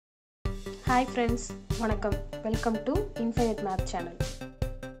Hi friends, வணக்கம். Welcome to Infinite Math Channel.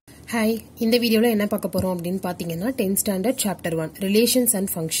 Hi, இந்த வீடியோல என்ன பார்க்க போறோம் அப்படினு பாத்தீங்கன்னா 10th standard chapter 1 relations and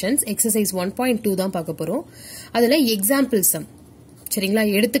functions exercise 1.2 தான் பார்க்க போறோம். அதுல example sum. சரிங்களா?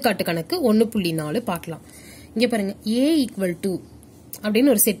 எடுத்துக்காட்டு கணக்கு 1.4 பார்க்கலாம். இங்க பாருங்க a equal to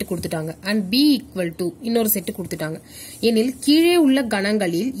அப்படின்னு ஒரு செட் கொடுத்துட்டாங்க and b equal to இன்னொரு செட் கொடுத்துட்டாங்க. எனில் கீழே உள்ள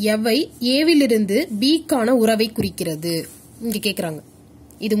கணங்களில் எவை a விலிருந்து b க்கான உறவை குறிக்கிறது? இங்க கேக்குறாங்க.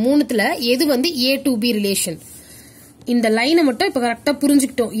 இது மூணுத்துல எது வந்து a to b ரிலேஷன்? இந்த லைனை மட்டும் இப்ப கரெக்டா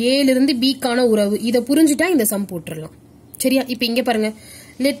புரிஞ்சுக்கிட்டோம். a லிருந்து b க்கான உறவு இத புரிஞ்சுட்டா இந்த சம் போட்டுறலாம். சரியா? இப்ப இங்க பாருங்க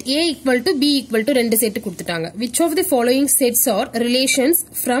let a equal to b equal to ரெண்டு செட் கொடுத்துட்டாங்க. which of the following sets are relations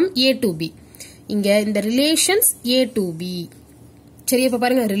from a to b? இங்க இந்த ரிலேஷன்ஸ் a to b. சரி, இப்ப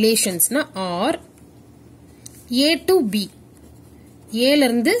பாருங்க ரிலேஷன்ஸ்னா are a to b, a ல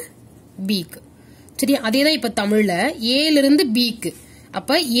இருந்து b க்கு. சரி, அதேதான் இப்ப தமிழ்ல a ல இருந்து b க்கு.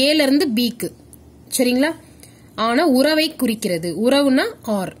 அப்ப a ல இருந்து b க்கு. சரிங்களா? ஆனா உறவை குறிக்கிறது. உறவுனா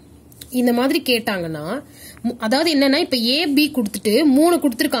ஆர். இந்த மாதிரி கேட்டாங்கன்னா அதாவது என்னன்னா இப்ப a b கொடுத்துட்டு 3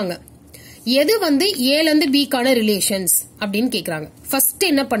 கொடுத்திருக்காங்க. எது வந்து a ல இருந்து b க்கான ரிலேஷன்ஸ் அப்படின்னு கேக்குறாங்க. ஃபர்ஸ்ட்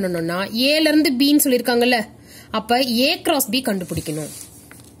என்ன பண்ணணும்னா a ல இருந்து b ன்னு சொல்லிருக்காங்கல்ல, அப்ப a cross b கண்டுபிடிக்கணும்.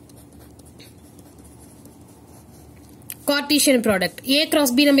 Cartesian product a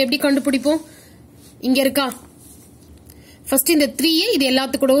cross b நம்ம எப்படி கண்டுபிடிப்போம்? இங்க இருக்கா? ஃபர்ஸ்ட் இந்த 3 இது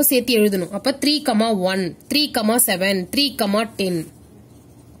எல்லாத்துக்கூடவும் சேர்த்து எழுதணும். அப்ப 3,1 3,7 3,10.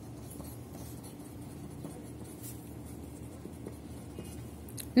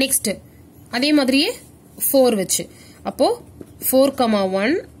 நெக்ஸ்ட் அதே மாதிரியே 4 வச்சு அப்போ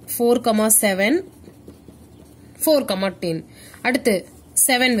 4,1 4,7 4,10. அடுத்து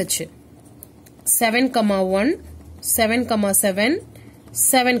 7 வச்சு 7,1 7,7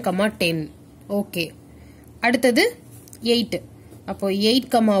 7,10. ஓகே. அடுத்தது 8. அப்போ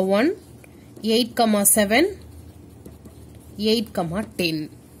 8,1 8,7 8,10.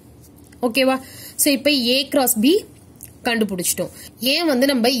 ஓகேவா? சோ இப்போ a cross b கண்டுபிடிச்சிட்டோம். ஏன் வந்து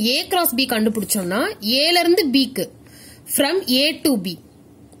நம்ம a cross b கண்டுபிடிச்சோம்னா a ல இருந்து b க்கு from a to b.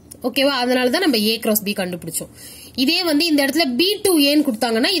 ஓகேவா? அதனால தான் நம்ம a cross b கண்டுபிடிச்சோம். இதே வந்து இந்த இடத்துல b to a ன்னு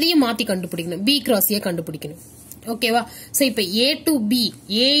கொடுத்தாங்கன்னா இதையும் மாத்தி கண்டுபிடிக்கணும். b cross a கண்டுபிடிக்கணும். ஓகேவா? சோ இப்போ a to b,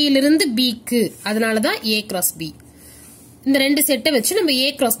 a ல இருந்து b க்கு, அதனால தான் a cross b. இந்த ரெண்டு செட்டை வச்சு நம்ம a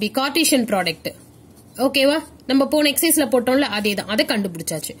cross b Cartesian product. ஓகேவா? நம்ம போன எக்ஸசைஸ்ல போட்டோம்ல அதேதான், அதை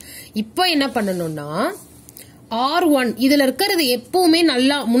கண்டுபிடிச்சாச்சு. இப்போ என்ன பண்ணணும்னா R1 இதுல இருக்கிறது எப்பவுமே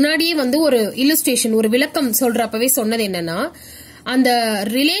நல்லா முன்னாடியே வந்து ஒரு இல்லுஸ்ட்ரேஷன் ஒரு விளக்கம் சொல்றப்பவே சொன்னது என்னன்னா அந்த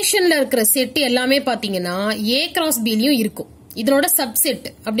ரிலேஷன்ல இருக்கிற செட் எல்லாமே பாத்தீங்கன்னா a cross b லயும் இருக்கும். இதனோட சப்செட்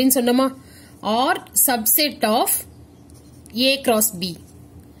அப்படின்னு சொன்னோமா R subset of a cross b.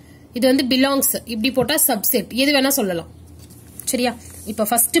 இது வந்து பிலாங்ஸ் இப்படி போட்டா சப்செட் எது வேணா சொல்லலாம். சரியா? இப்ப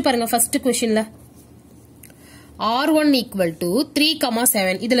ஃபர்ஸ்ட் பாருங்க, ஃபர்ஸ்ட் क्वेश्चनல R1 equal to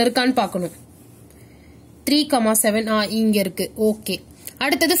 3,7 இதுல இருக்கான்னு பார்க்கணும். 3,7 இங்க இருக்கு. ஓகே.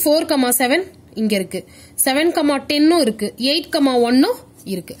 அடுத்தது 4,7 இங்க இருக்கு. 7,10 இருக்கு. 8,1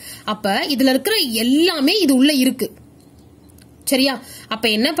 இருக்கு. அப்ப இதுல இருக்கிற எல்லாமே இது உள்ள இருக்கு. சரியா? அப்ப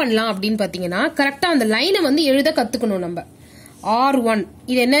என்ன பண்ணலாம் அப்படின்னு பாத்தீங்கன்னா கரெக்டா அந்த லைனை வந்து எழுத கத்துக்கணும் நம்ம. R1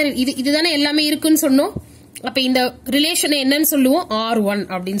 இது என்ன, இதுதானே எல்லாமே இருக்குன்னு சொன்னோம். அப்ப இந்த ரிலேஷனை என்னன்னு சொல்லுவோம்? R1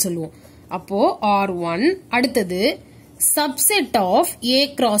 அப்படின்னு சொல்லுவோம். அப்போ R1 அடுத்தது subset of a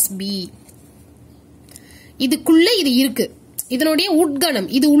cross b. இதுக்குள்ள இது இருக்கு. இதனுடைய உட்கணம்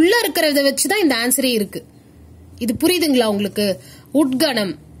இது உள்ள இருக்கிறத வச்சுதான் இந்த ஆன்சரே இருக்கு. இது புரியுதுங்களா உங்களுக்கு?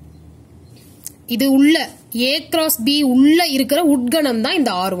 உட்கணம் இது உள்ள a cross b உள்ள இருக்கிற உட்கணம் தான்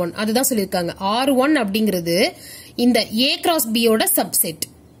இந்த R1. அதுதான் சொல்லிருக்காங்க. R1 அப்படிங்கிறது இந்த a cross b யோட சப்செட்.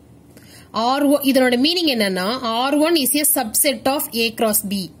 R1 இதனோட மீனிங் என்னன்னா R1 is a subset of a cross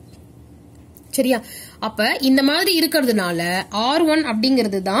b. சரியா? அப்ப இந்த மாதிரி இருக்கிறதுனால R1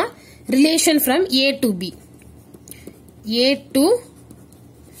 அப்படிங்கிறது தான் relation from a to b. a to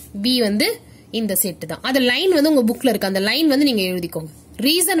b வந்து இந்த செட் தான். அது லைன் வந்து உங்க புக்ல இருக்கு. அந்த லைன் வந்து நீங்க எழுதிக்கோங்க.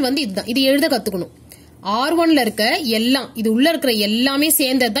 ரீசன் வந்து இதுதான். இது எழுத கத்துக்கணும். R1ல இருக்க எல்லாம் இது உள்ள இருக்கிற எல்லாமே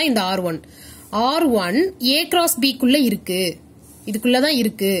சேர்ந்தது தான் இந்த R1. R1 a cross b குள்ள இருக்கு. இதுக்குள்ளதான்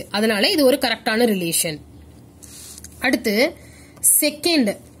இருக்கு. அதனால இது ஒரு கரெக்டான ரிலேஷன். அடுத்து செகண்ட்.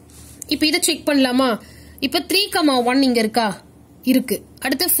 இப்ப இதை செக் பண்ணலாமா? இப்ப 3,1 இங்க இருக்கா? இருக்கு.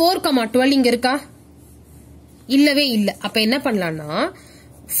 அடுத்து 4,12 இங்க இருக்கா? இல்லவே இல்ல. அப்ப என்ன பண்ணலாம்னா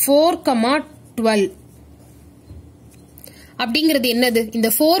 4,12 அப்படிங்கிறது என்னது?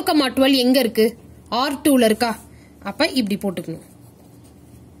 இந்த 4,12 எங்க இருக்கு? R2ல இருக்கா? அப்ப இப்படி போட்டுக்கணும்.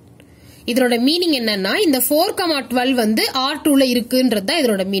 இதனோட மீனிங் என்னன்னா இந்த 4,12 வந்து R2ல இருக்குன்றது தான்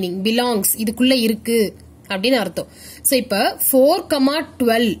இதனோட மீனிங். பிலாங்ஸ் இதுக்குள்ள இருக்கு அப்படின்னு அர்த்தம். சோ இப்ப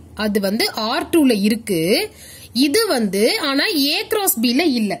 4,12 அது வந்து R2ல இருக்கு. இது வந்து ஆனா A cross B ல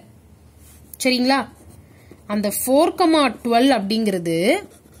இல்ல. சரிங்களா? அந்த 4,12 அப்படிங்கிறது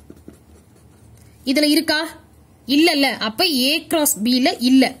இதுல இருக்கா? இல்ல. அப்ப A cross B ல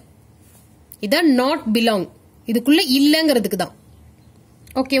இல்ல. இதான் not belong. இதுக்குள்ள இல்லங்கிறதுக்கு தான்.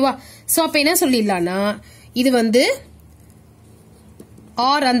 ஓகேவா? சோ அப்ப என்ன சொல்லிடலாம்னா இது வந்து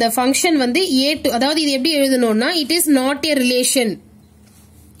or அந்த ஃபங்க்ஷன் வந்து A2, அதாவது இது எப்படி எழுதணும்னா it is not a relation.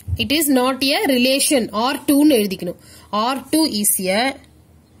 It is not a relation. R2 ன்னு எழுதிக்கணும். R2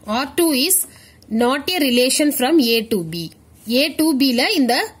 is not a relation from A to B. A to B ல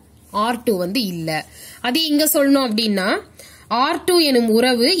இந்த R2 வந்து இல்ல. அது இங்க சொல்லணும் அப்படின்னா R2 எனும்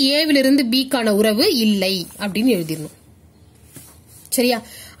உறவு A விலிருந்து B கான உறவு இல்லை அப்படின்னு எழுதிடணும். சரியா?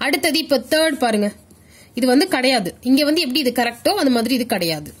 அடுத்தது இப்ப தேர்ட் பாருங்க. இது வந்து கிடையாது. இங்க வந்து எப்படி இது கரெக்டோ அந்த மாதிரி இது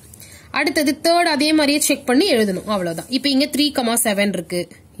கிடையாது. அடுத்தது தேர்ட் அதே மாதிரியே செக் பண்ணி எழுதணும். அவ்வளவுதான். இப்ப இங்க 3,7 இருக்கு.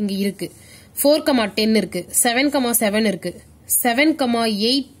 இங்க இருக்கு. 4,10 இருக்கு. 7,7 இருக்கு.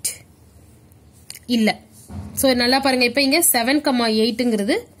 7,8 இல்ல. சோ நல்லா பாருங்க. இப்ப இங்க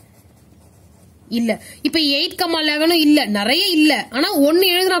 7,8ங்கிறது இல்ல. இப்ப 8,11 இல்ல. நிறைய இல்ல. ஆனா 1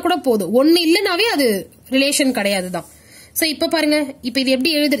 எழுதுனா கூட போதும். 1 இல்லனாவே அது ரிலேஷன் கிடையாதுதான். சோ இப்ப பாருங்க. இப்ப இது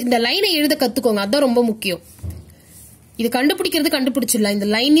எப்படி இந்த லைனை எழுத கத்துக்கோங்க. அதான் ரொம்ப முக்கியம். இது கண்டுபிடிச்சிடலாம். இந்த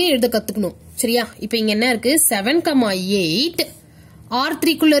லைனையும் எழுத கத்துக்கணும். சரியா? இப்ப இங்க என்ன இருக்கு? 7,8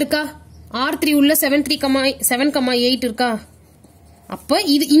 R3 குள்ள இருக்கா? R3 உள்ள 7,8 இருக்கா? அப்ப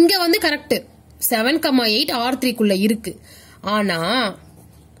இது இங்க வந்து கரெக்ட். 7,8 R3 குள்ள இருக்கு. ஆனா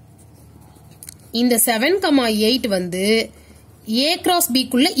இந்த 7,8 வந்து A cross B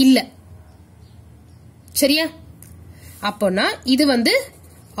குள்ள இல்ல. சரியா? அப்போனா இது வந்து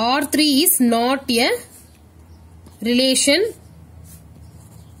R3 is not a relation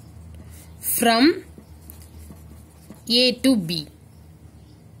from A to B.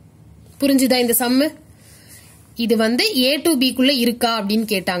 புரிஞ்சுதா இந்த சம்மு? இது வந்து A to B குள்ள இருக்கா அப்படின்னு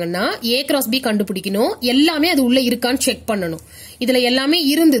கேட்டாங்கன்னா A cross B கண்டுபிடிக்கணும். எல்லாமே அது உள்ள இருக்கான்னு செக் பண்ணணும். இதுல எல்லாமே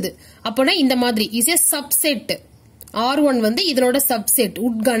இருந்தது. அப்போனா இந்த மாதிரி is a subset. R1 வந்து இதனோட subset,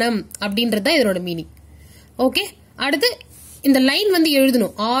 உட்கணம் அப்படின்றது இதனோட மீனிங். ஓகே? அடுத்து இந்த லைன் வந்து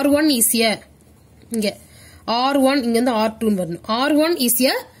எழுதணும். R1 is a இங்க R1 இங்க இருந்து R2 வரணும். R1 is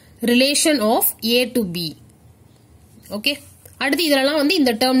a relation of A to B. Okay? அடுத்து இதெல்லாம் வந்து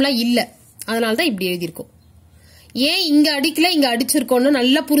இந்த டேர்ம்லாம் இல்ல. அதனால தான் இப்படி எழுதியிருக்கோம். ஏன் இங்க அடிக்கல இங்க அடிச்சிருக்கோம்னு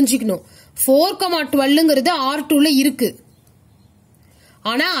நல்லா புரிஞ்சுக்கணும். 4,12ங்கிறது R2ல இருக்கு.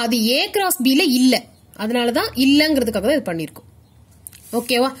 ஆனா அது A cross B ல இல்ல. அதனாலதான் இல்லங்கிறதுக்காக தான் இது பண்ணிருக்கோம்.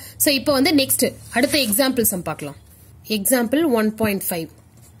 ஓகேவா? சோ இப்போ வந்து நெக்ஸ்ட் அடுத்த எக்ஸாம்பிள்ஸ் பார்க்கலாம். எக்ஸாம்பிள் 1.5.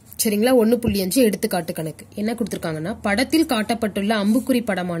 சரிங்களா? 1.5 எடுத்துக்காட்டு கணக்கு. என்ன கொடுத்திருக்காங்கன்னா படத்தில் காட்டப்பட்டுள்ள அம்புக்குறி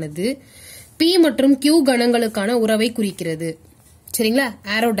படமானது P மற்றும் Q கணங்களுக்கான உறவை குறிக்கிறது. சரிங்களா?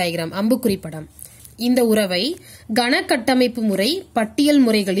 ஆரோ டயக்ராம், அம்புக்குறி படம். இந்த உறவை கன கட்டமைப்பு முறை பட்டியல்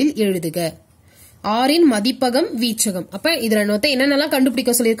முறைகளில் எழுதுக. ஆரின் மதிப்பகம் வீச்சகம். அப்ப இதுல நோத்த என்னென்னலாம்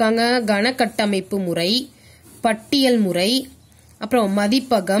கண்டுபிடிக்க சொல்லியிருக்காங்க? கன கட்டமைப்பு முறை, பட்டியல் முறை, அப்புறம்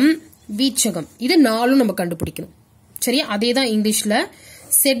மதிப்பகம், வீச்சகம். இது 4ம் நம்ம கண்டுபிடிக்கணும். சரியா? அதேதான் இங்கிலீஷ்ல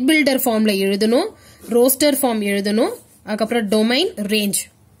செட் பில்டர் ஃபார்ம்ல எழுதணும், ரோஸ்டர் ஃபார்ம் எழுதணும், அதுக்கப்புறம் டொமைன், ரேஞ்ச்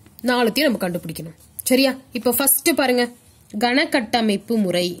 4த்தையும் நம்ம கண்டுபிடிக்கணும். சரியா? இப்ப ஃபர்ஸ்ட் பாருங்க. கன கட்டமைப்பு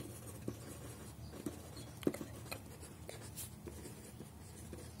முறை.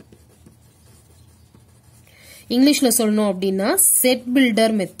 இங்கிலீஷ்ல சொல்லணும் அப்படின்னா set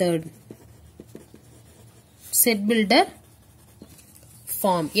builder method, set builder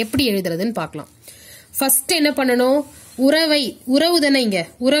form எப்படி எழுதுறதுன்னு பார்க்கலாம். ஃபர்ஸ்ட் என்ன பண்ணணும்? உறவு தானே இங்க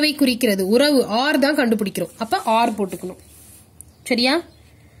உறவை குறிக்கிறது. உறவு R தான் கண்டுபிடிக்கிறோம். அப்ப R போட்டுக்கணும். சரியா?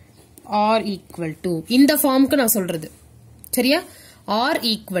 R equal to இந்த ஃபார்முக்கு நான் சொல்றது. சரியா? R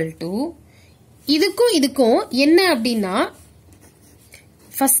equal to இதுக்கும் என்ன அப்படின்னா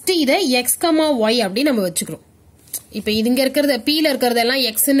ஃபர்ஸ்ட் இத x, y அப்படி நம்ம வச்சுக்கிறோம். இப்ப இதுங்க இருக்கிறது P ல இருக்கிறதெல்லாம்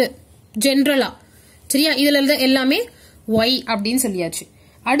Xன்னு ஜெனரலா. சரியா? இதுல எல்லாமே Y அப்படின்னு சொல்லியாச்சு.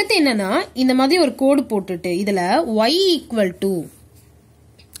 அடுத்து என்னன்னா இந்த மாதிரி ஒரு கோடு போட்டுட்டு இதுல y equal to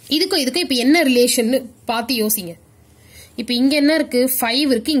இதுக்கும் இப்ப என்ன ரிலேஷன் பார்த்து யோசிங்க. இப்ப இங்க என்ன இருக்கு?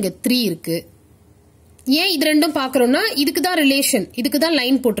 5 இருக்கு, இங்க 3 இருக்கு. ஏன் இது ரெண்டும் பாக்குறோம்னா இதுக்கு தான் ரிலேஷன், இதுக்கு தான்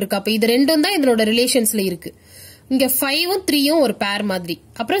லைன் போட்டிருக்கு. அப்ப இது ரெண்டும் தான் இதனோட ரிலேஷன்ஸ்ல இருக்கு. இங்க 5ம் 3ம் ஒரு பேர் மாதிரி.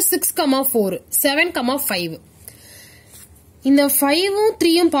 அப்புறம் 6,4, 7,5. இந்த 5ம்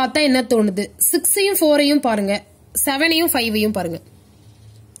 3ம் பார்த்தா என்ன தோணுது? 6யும் 4யும் பாருங்க, 7யும் 5யும் பாருங்க.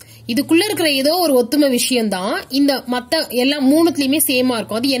 இதுக்குள்ள இருக்கிற ஏதோ ஒரு ஒத்துமை விஷயம் தான் இந்த மத்த எல்லா மூணுத்துலயுமே சேமா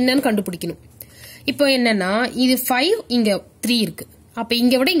இருக்கும். அது என்னன்னு கண்டுபிடிக்கணும். இப்போ என்னன்னா இது 5, இங்க 3 இருக்கு. அப்ப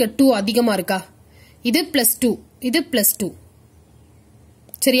இங்க விட இங்க 2 அதிகமா இருக்கா? இது +2 இது +2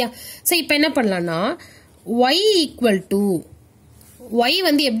 சரியா சோ இப்போ என்ன பண்ணலாம்னா y y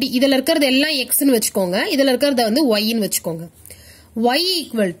வந்து எப்படி இதல இருக்குறது எல்லாம் x ன்னு வெச்சுக்கோங்க இதல இருக்குறது வந்து y ன்னு வெச்சுக்கோங்க y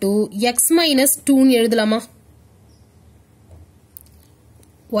x - 2 ன்னு எழுதலாமா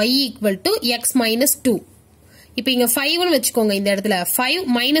y x - 2 இப்போ இங்க 5 ன்னு வெச்சுக்கோங்க இந்த இடத்துல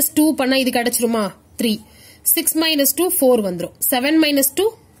 5 - 2 பண்ணா இது கிடைச்சிருமா 3 6 - 2 4 வந்துரும் 7 - 2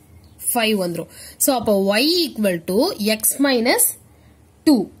 5 வந்துரும் சோ அப்ப y x -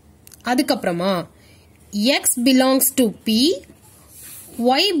 2 அதுக்கு அப்புறமா x belongs to p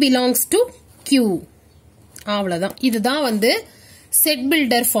y belongs to q அவ்வளவுதான் இதுதான் வந்து செட்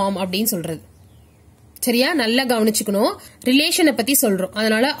பில்டர் ஃபார்ம் அப்படினு சொல்றது சரியா நல்லா கவனிச்சுக்கணும் ரிலேஷனை பத்தி சொல்றோம்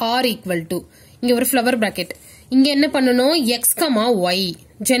அதனால r இங்க ஒரு ஃப்ளவர் பிராக்கெட் இங்க என்ன பண்ணனும் x, y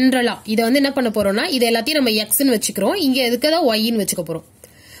ஜெனரலா இத வந்து என்ன பண்ண போறோம்னா இது எல்லாத்தையும் நம்ம x ன்னு வெச்சுக்கிறோம் இங்க எதுக்குதா y ன்னு வெச்சுக்க போறோம்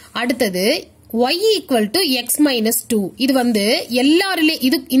அடுத்தது y x - 2 இது வந்து எல்லா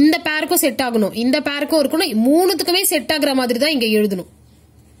இது இந்த பேருக்கும் செட் ஆகணும் இந்த பேருக்கும் இருக்கணும் மூணுத்துக்குமே செட் ஆகுற மாதிரி தான் இங்க எழுதணும்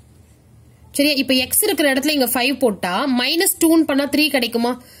சரியா இப்போ x இருக்கிற இடத்துல இங்க 5 போட்டா -2 ன்னு பண்ணா 3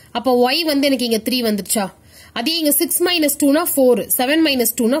 கிடைக்குமா அப்ப y வந்து எனக்கு இங்க 3 வந்துருச்சா அதே இங்க 6 - 2 னா 4 7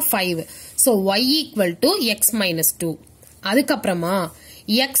 - 2 னா 5 சோ y x - 2 அதுக்கு அப்புறமா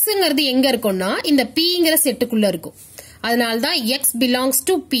xங்கிறது எங்க இருக்கும்னா இந்த pங்கிற செட்டுக்குள்ள இருக்கும் அதனால தான் x belongs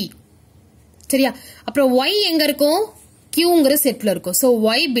to p சரியா அப்புறம் y எங்க இருக்கும் qங்கிற செட்ல இருக்கும் so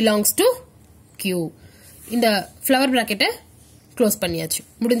y belongs to q இந்த ஃப்ளவர் பிராக்கெட்டை க்ளோஸ் பண்ணியாச்சு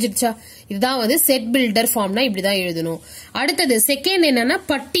முடிஞ்சிடுச்சா இதுதான் வந்து செட் பில்டர் ஃபார்ம்னா இப்படிதான் எழுதணும் அடுத்தது செகண்ட் என்னன்னா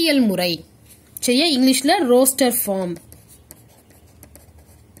பட்டியல் முறை சரியா இங்கிலீஷ்ல ரோஸ்டர் ஃபார்ம்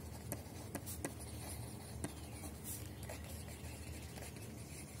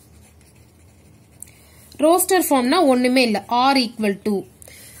ரோஸ்டர் ஃபார்ம்னா ஒண்ணுமே இல்ல r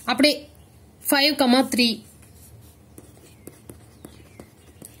அப்படியே 5, 3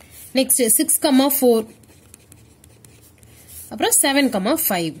 நெக்ஸ்ட் 6, 4 அப்புறம் 7,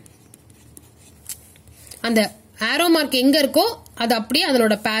 5 அந்த ஆரோ மார்க் எங்க இருக்கோ அது அப்படியே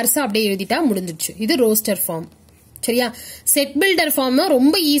அதனோட பேர்ஸ் அப்படியே எழுதிட்டா முடிஞ்சிடுச்சு இது ரோஸ்டர் ஃபார்ம் சரியா செட் பில்டர் ஃபார்ம்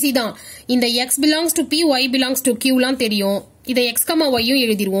ரொம்ப ஈஸி தான் இந்த x belongs to p y belongs to q லாம் தெரியும் இத x, y யும்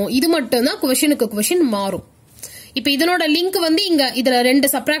எழுதிடுவோம் இது மட்டும் தான் क्वेश्चनக்கு क्वेश्चन மாறும் இப்போ இதனோட லிங்க் வந்து இங்க இதுல ரெண்டு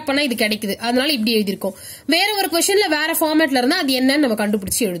சப்ட்ராக்ட் பண்ணா இது கிடைக்குது அதனால இப்படி எழுதிருக்கோம் வேற ஒரு क्वेश्चनல வேற ஃபார்மேட்ல இருந்தா அது என்னன்னு நம்ம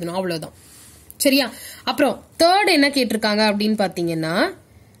கண்டுபிடிச்சு எழுதணும் அவ்வளவுதான் சரியா அப்புறம் தேர்ட் என்ன கேட்டிருக்காங்க அப்படின்னு பாத்தீங்கன்னா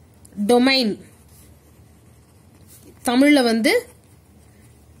டொமைன் தமிழ்ல வந்து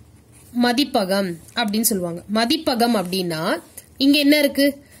மதிப்பகம் அப்படின்னு சொல்லுவாங்க மதிப்பகம் அப்படின்னா இங்க என்ன இருக்கு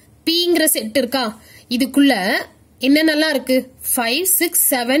pங்கிற செட் இருக்கா இதுக்குள்ள என்னென்னலாம் இருக்கு 5, 6,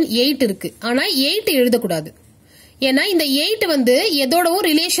 7, 8 இருக்கு ஆனா 8 எழுதக்கூடாது ஏன்னா இந்த 8 வந்து எதோடவும்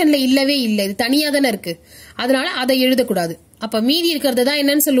ரிலேஷன்ல இல்லவே இல்லை இது தனியா தானே இருக்கு அதனால அதை எழுதக்கூடாது அப்ப மீதி இருக்கிறது தான்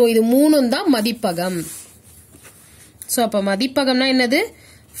என்னன்னு சொல்லுவோம் இது மூணும் தான் மதிப்பகம் சோ அப்ப மதிப்பகம்னா என்னது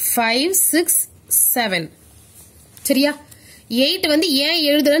 5, 6, 7 சரியா 8 வந்து ஏன்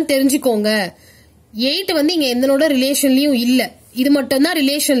எழுதுறேன்னு தெரிஞ்சுக்கோங்க 8 வந்து இங்க எந்தனோட ரிலேஷன்லயும் இல்ல இது மட்டும் தான்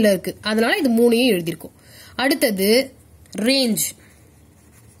ரிலேஷன்ல இருக்கு அதனால இது மூணையும் எழுதிருக்கும் அடுத்தது ரேஞ்ச்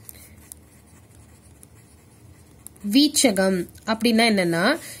வீச்சகம் அப்படின்னா என்னன்னா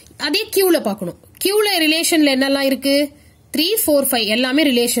அதே கியூல பாக்கணும் கியூல ரிலேஷன்ல என்னெல்லாம் இருக்கு 3, 4, 5 எல்லாமே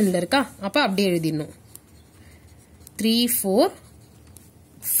ரிலேஷன்ல இருக்கா அப்ப அப்படியே எழுதிடணும் 3, 4,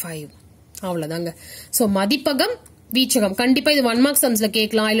 5 அவ்வளவுதாங்க சோ மதிப்பகம் வீச்சகம் கண்டிப்பா இது 1 மார்க் சம்ஸ்ல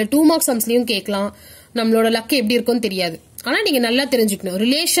கேட்கலாம் இல்ல 2 மார்க் சம்ஸ்லயும் கேட்கலாம் நம்மளோட லக் எப்படி இருக்கும்னு தெரியாது ஆனா நீங்க நல்லா தெரிஞ்சுக்கணும்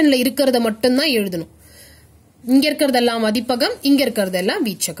ரிலேஷன்ல இருக்கிறத மட்டும் தான் எழுதணும் இங்க இருக்கிறதெல்லாம் மதிப்பகம் இங்க இருக்கிறதெல்லாம்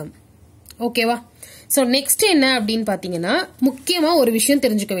வீச்சகம் ஓகேவா சோ நெக்ஸ்ட் என்ன அப்படின்னு பாத்தீங்கன்னா முக்கியமா ஒரு விஷயம்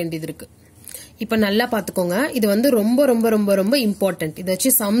தெரிஞ்சுக்க வேண்டியது இருக்கு இப்ப நல்லா பாத்துக்கோங்க இது வந்து ரொம்ப ரொம்ப ரொம்ப ரொம்ப இம்பார்ட்டன்ட் இதை வச்சு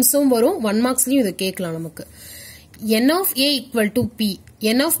சம்ஸும் வரும் 1 மார்க்ஸ்லயும் இதை கேட்கலாம் நமக்கு n of a equal to p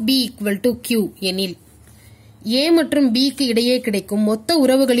n of b equal to q எனில் a மற்றும் b க்கு இடையே கிடைக்கும் மொத்த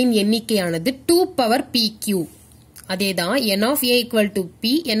உறவுகளின் எண்ணிக்கையானது 2 power pq அதேதான் n of a equal to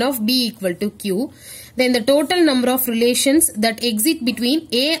p n of b equal to q then the total number of relations that exist between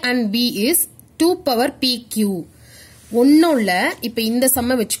a and b is 2 power pq ஒன்னோல இப்ப இந்த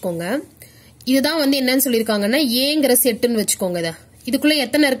சம்ம வச்சுக்கோங்க இதுதான் வந்து என்னன்னு சொல்லிருக்காங்கன்னா ஏங்கிற செட்டுன்னு வச்சுக்கோங்க இதுக்குள்ள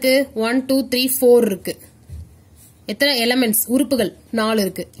எத்தனை இருக்கு 1 2 3 4 இருக்கு எத்தனை எலிமெண்ட்ஸ் உறுப்புகள் 4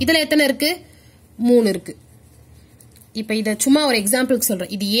 இருக்கு இதுல எத்தனை இருக்கு 3 இருக்கு இப்ப இத சும்மா ஒரு எக்ஸாம்பிளுக்கு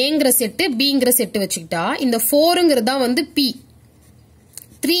சொல்றேன் இது ஏங்கிற செட்டு பிங்கிற செட்டு வச்சுக்கிட்டா இந்த 4ங்கிறதா வந்து p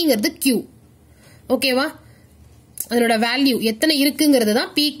 3ங்கிறது q ஓகேவா அதனோட வேல்யூ எத்தனை இருக்குங்கிறது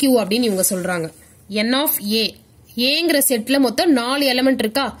தான் pq அப்படின்னு இவங்க சொல்றாங்க n of a ஏங்கிற செட்ல மொத்தம் 4 எலிமெண்ட்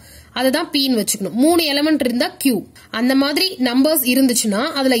இருக்கா அதுதான் Pன்னு வச்சுக்கணும். 3 எலிமெண்ட் இருந்தா Q. அந்த மாதிரி நம்பர்ஸ் இருந்துச்சுன்னா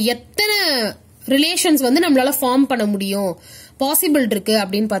அதுல எத்தனை ரிலேஷன்ஸ் வந்து நம்மளால ஃபார்ம் பண்ண முடியும், பாசிபிள் இருக்கு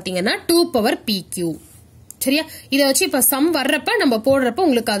அப்படின்னு பாத்தீங்கன்னா 2^pq. சரியா? இதை வச்சு இப்ப சம் வர்றப்ப நம்ம போடுறப்ப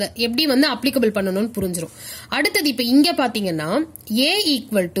உங்களுக்கு அதை எப்படி வந்து அப்ளிகபிள் பண்ணணும்னு புரிஞ்சிடும். அடுத்தது இப்ப இங்க பாத்தீங்கன்னா a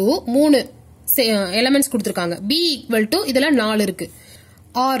ஈக்குவல் டு 3 எலிமெண்ட்ஸ் கொடுத்திருக்காங்க, b ஈக்குவல் டு இதெல்லாம் 4 இருக்கு.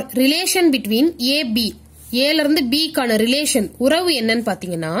 R relation between a b, ஏல இருந்து b கான ரிலேஷன் உறவு என்னன்னு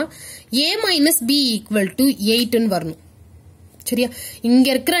பாத்தீங்கன்னா a minus b equal to 8ன்னு வரணும். சரியா? இங்க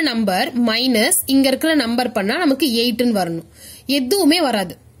இருக்கிற நம்பர் மைனஸ் இங்க இருக்கிற நம்பர் பண்ணா நமக்கு 8ன்னு வரணும். எதுவுமே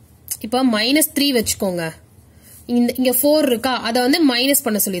வராது. இப்ப -3 வச்சுக்கோங்க, இங்க 4 இருக்கா, அதை வந்து மைனஸ்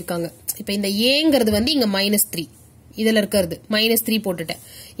பண்ண சொல்லிருக்காங்க. இப்ப இந்த ஏங்கிறது வந்து இங்க -3, இதுல இருக்கிறது -3 போட்டுட்டேன்.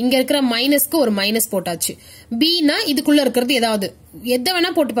 இங்க இருக்கிற மைனஸ்க்கு ஒரு மைனஸ் போட்டாச்சு. பீனா இதுக்குள்ள இருக்கிறது ஏதாவது எதை வேணா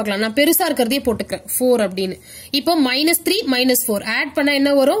போட்டு பார்க்கலாம். நான் பெருசா இருக்கிறதே போட்டுக்கிறேன் 4 அப்படின்னு. இப்போ -3 -4 ஆட் பண்ணா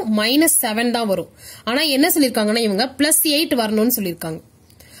என்ன வரும், -7 தான் வரும். ஆனா என்ன சொல்லிருக்காங்கன்னா இவங்க +8 வரணும்னு சொல்லிருக்காங்க.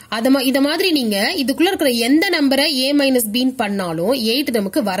 இத மாதிரி நீங்க இதுக்குள்ள இருக்கிற எந்த நம்பரை a மைனஸ் பின்னு பண்ணாலும் 8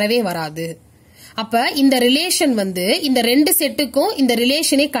 நமக்கு வரவே வராது. அப்ப இந்த ரிலேஷன் வந்து இந்த 2 செட்டுக்கும் இந்த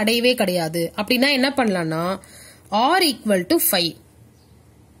ரிலேஷனே கிடையவே கிடையாது. அப்படின்னா என்ன பண்ணலாம்னா r ஈக்குவல் டு 5.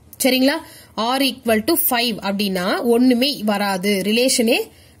 சரிங்களா? r ஈக்குவல் டு 5 அப்படின்னா ஒண்ணுமே வராது, ரிலேஷனே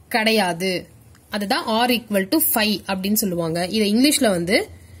கிடையாது. அதுதான் r ஈக்குவல் டு 5 அப்படின்னு சொல்லுவாங்க. இதை இங்கிலீஷ்ல வந்து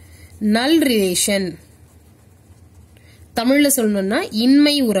நல் ரிலேஷன், தமிழ்ல சொல்லணும்னா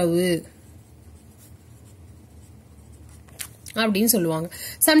இன்மை உறவு அப்படின்னு சொல்லுவாங்க.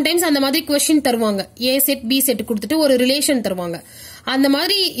 சம்டைம்ஸ் அந்த மாதிரி क्वेश्चन தருவாங்க, a செட் b செட் கொடுத்துட்டு ஒரு ரிலேஷன் தருவாங்க. அந்த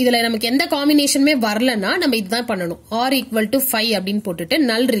மாதிரி இதுல நமக்கு எந்த காம்பினேஷனுமே வரலன்னா நம்ம இதுதான் பண்ணணும், r ஈக்குவல் டு 5 அப்படின்னு போட்டுட்டு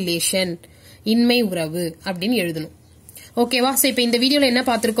நல் ரிலேஷன் இன்மை உறவு அப்படின்னு எழுதணும். ஓகேவா? சோ இப்ப இந்த வீடியோல என்ன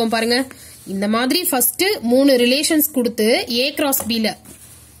பார்த்திருக்கோம் பாருங்க. இந்த மாதிரி ஃபர்ஸ்ட் 3 ரிலேஷன்ஸ் கொடுத்து a கிராஸ் b ல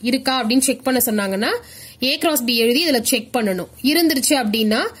இருக்கா அப்படின்னு செக் பண்ண சொன்னாங்கன்னா a கிராஸ் b எழுதி இதுல செக் பண்ணணும். இருந்துருச்சு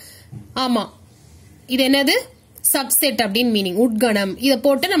அப்படின்னா ஆமா இது என்னது சப்செட் அப்படின்னு மீனிங், உட்கணம், இத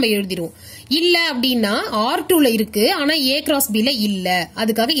போட்டு நம்ம எழுதிடுவோம். இல்ல அப்படின்னா R2 ல இருக்கு ஆனா a கிராஸ் b ல இல்ல,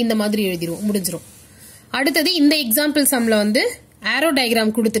 அதுக்காக இந்த மாதிரி எழுதிடுவோம், முடிஞ்சிரும். அடுத்தது இந்த எக்ஸாம்பிள் சம்ல வந்து ஆரோ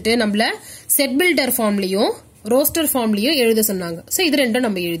டயக்ராம் கொடுத்துட்டு நம்மள செட் பில்டர் ஃபார்ம்லயும் ரோஸ்டர் ஃபார்ம்லயும் எழுத சொன்னாங்க. சோ இது ரெண்டும்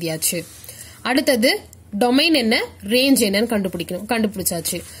நம்ம எழுதியாச்சு. அடுத்தது டொமைன் என்ன, ரேஞ்ச் என்னன்னு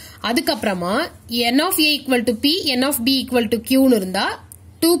கண்டுபிடிச்சாச்சு. அதுக்கப்புறமா n of a equal to p, n of b equal to qன்னு இருந்தா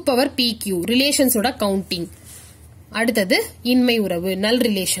 2^pq ரிலேஷன்ஸோட கவுண்டிங். அடுத்தது இன்மை உறவு நல்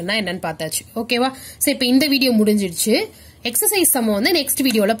ரிலேஷன்னா என்னன்னு பார்த்தாச்சு. ஓகேவா? சோ இப்ப இந்த வீடியோ முடிஞ்சிடுச்சு. எக்ஸசைஸ் சம் வந்து நெக்ஸ்ட்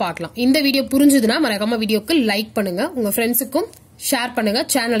வீடியோல பார்க்கலாம். இந்த வீடியோ புரிஞ்சுதுன்னா மறக்காம வீடியோக்கு லைக் பண்ணுங்க, உங்க ஃப்ரெண்ட்ஸுக்கும் ஷேர் பண்ணுங்க,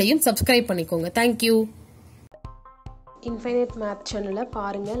 சேனலையும் சப்ஸ்கிரைப் பண்ணிக்கோங்க. தேங்க்யூ. இன்ஃபைனைட் மேத் சேனலை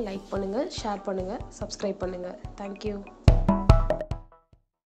பாருங்க, லைக் பண்ணுங்க, ஷேர் பண்ணுங்க, சப்ஸ்கிரைப் பண்ணுங்க. தேங்க்யூ.